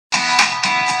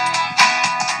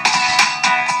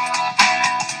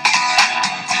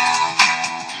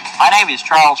name is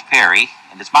Charles Perry,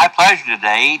 and it's my pleasure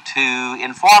today to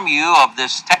inform you of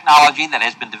this technology that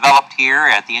has been developed here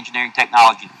at the Engineering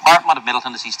Technology Department of Middle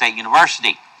Tennessee State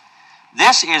University.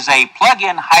 This is a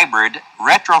plug-in hybrid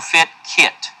retrofit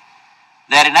kit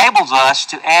that enables us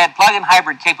to add plug-in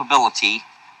hybrid capability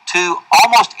to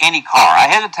almost any car. I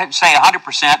hesitate to say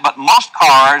 100%, but most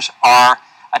cars are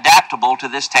adaptable to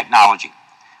this technology.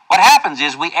 What happens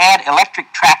is we add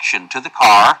electric traction to the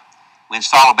car. We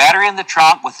install a battery in the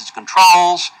trunk with its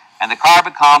controls, and the car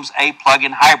becomes a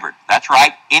plug-in hybrid. That's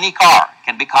right, any car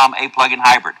can become a plug-in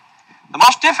hybrid. The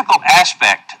most difficult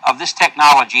aspect of this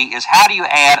technology is how do you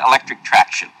add electric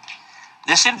traction?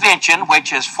 This invention,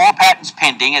 which has 4 patents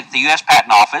pending at the U.S.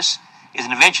 Patent Office, is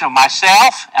an invention of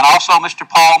myself and also Mr.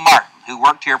 Paul Martin, who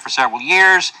worked here for several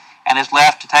years and has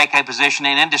left to take a position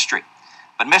in industry.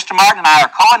 But Mr. Martin and I are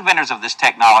co-inventors of this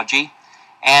technology.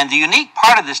 And the unique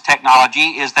part of this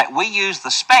technology is that we use the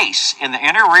space in the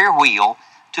inner rear wheel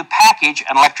to package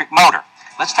an electric motor.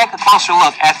 Let's take a closer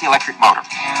look at the electric motor.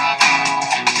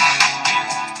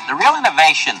 The real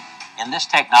innovation in this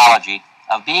technology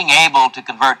of being able to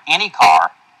convert any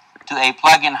car to a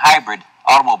plug-in hybrid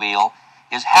automobile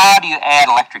is how do you add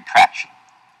electric traction?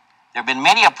 There have been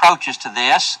many approaches to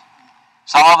this.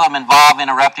 Some of them involve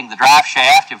interrupting the drive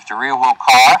shaft if it's a rear-wheel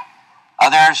car.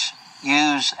 Others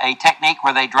use a technique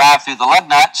where they drive through the lug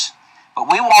nuts,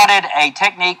 but we wanted a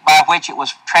technique by which it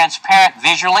was transparent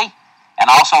visually and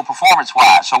also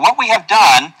performance-wise. So what we have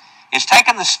done is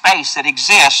taken the space that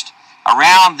exists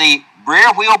around the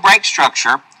rear wheel brake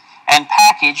structure and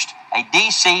packaged a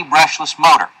DC brushless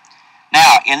motor.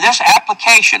 Now, in this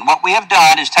application, what we have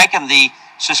done is taken the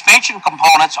suspension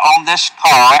components on this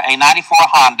car, a 94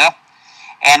 Honda,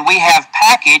 and we have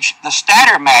packaged the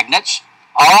stator magnets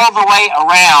all the way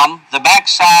around the back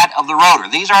side of the rotor.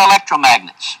 These are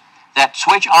electromagnets that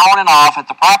switch on and off at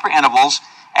the proper intervals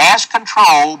as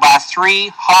controlled by 3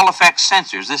 Hall effect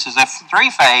sensors. This is a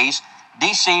 3-phase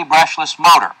DC brushless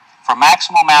motor for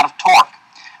maximum amount of torque.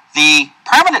 The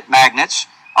permanent magnets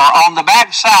are on the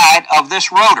back side of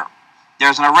this rotor.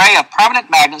 There's an array of permanent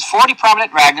magnets, 40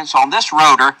 permanent magnets on this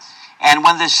rotor, and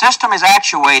when the system is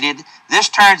actuated, this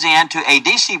turns into a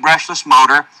DC brushless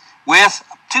motor with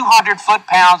 200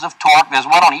 foot-pounds of torque. There's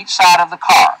one on each side of the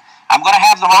car. I'm going to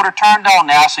have the motor turned on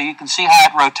now so you can see how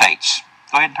it rotates.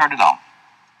 Go ahead and turn it on.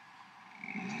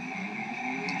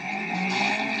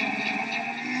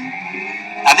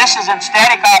 Now this is in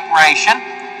static operation.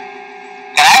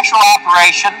 In actual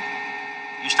operation,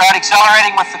 you start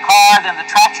accelerating with the car, then the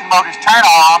traction motors turn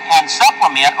on and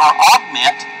supplement or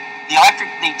augment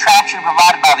the traction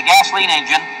provided by the gasoline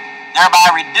engine, thereby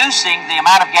reducing the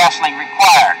amount of gasoline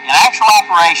required. In actual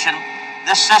operation,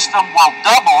 this system will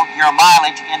double your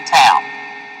mileage in town.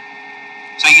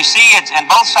 So you see and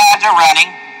both sides are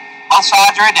running, both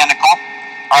sides are identical.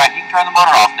 All right, you can turn the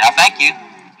motor off now. Thank you.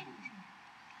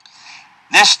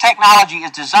 This technology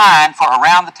is designed for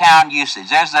around-the-town usage.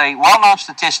 There's a well-known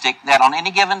statistic that on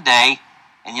any given day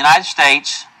in the United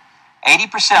States,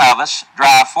 80% of us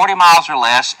drive 40 miles or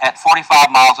less at 45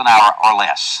 miles an hour or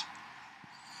less.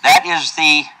 That is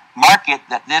the market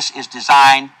that this is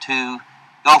designed to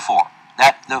go for.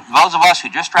 Those of us who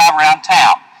just drive around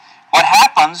town. What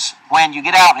happens when you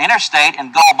get out on the interstate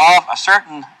and go above a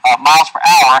certain miles per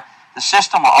hour, the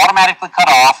system will automatically cut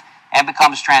off and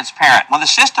becomes transparent. When the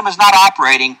system is not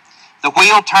operating, the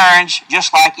wheel turns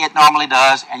just like it normally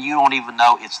does, and you don't even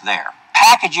know it's there.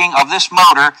 Packaging of this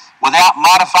motor without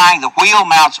modifying the wheel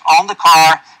mounts on the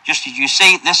car, just as you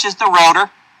see, this is the rotor.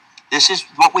 This is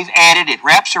what we've added. It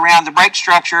wraps around the brake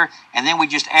structure, and then we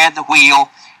just add the wheel,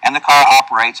 and the car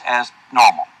operates as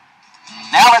normal.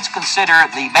 Now let's consider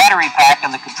the battery pack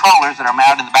and the controllers that are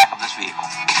mounted in the back of this vehicle.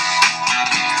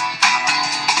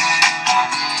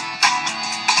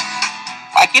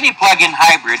 Like any plug-in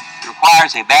hybrid, it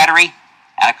requires a battery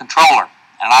and a controller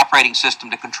and an operating system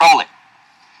to control it.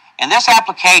 In this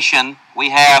application,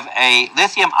 we have a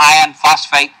lithium iron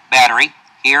phosphate battery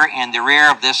here in the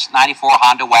rear of this 94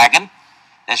 Honda wagon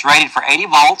that's rated for 80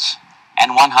 volts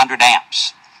and 100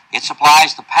 amps. It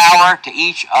supplies the power to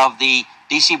each of the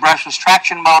DC brushless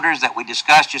traction motors that we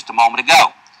discussed just a moment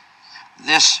ago.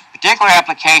 This particular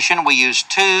application, we use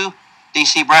 2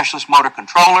 DC brushless motor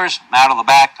controllers mounted on the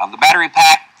back of the battery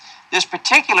pack. This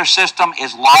particular system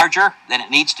is larger than it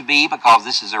needs to be because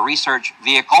this is a research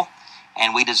vehicle,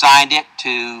 and we designed it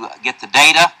to get the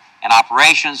data and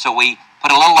operation, so we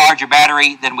put a little larger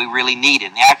battery than we really needed.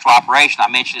 In the actual operation, I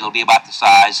mentioned it'll be about the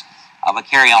size of a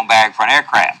carry-on bag for an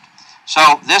aircraft.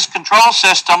 So this control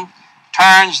system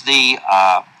turns the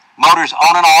motors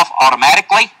on and off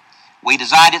automatically. We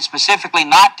designed it specifically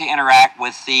not to interact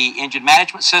with the engine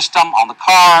management system on the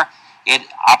car, It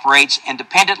operates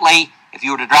independently. If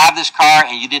you were to drive this car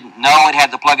and you didn't know it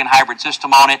had the plug-in hybrid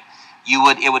system on it,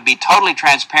 it would be totally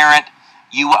transparent.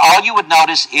 All you would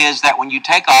notice is that when you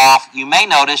take off, you may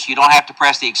notice you don't have to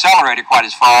press the accelerator quite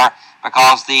as far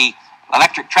because the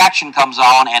electric traction comes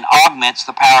on and augments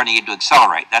the power needed to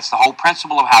accelerate. That's the whole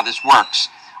principle of how this works.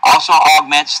 Also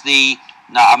augments the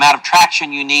amount of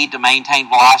traction you need to maintain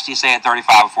velocity, say at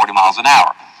 35 or 40 miles an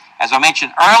hour. As I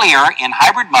mentioned earlier, in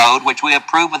hybrid mode, which we have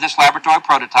proved with this laboratory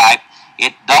prototype,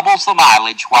 it doubles the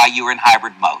mileage while you are in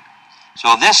hybrid mode.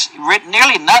 So this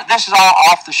is all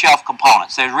off-the-shelf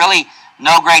components. There's really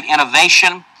no great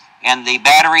innovation in the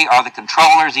battery or the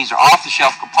controllers. These are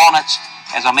off-the-shelf components.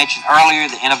 As I mentioned earlier,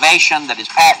 the innovation that is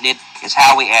patented is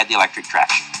how we add the electric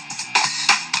traction.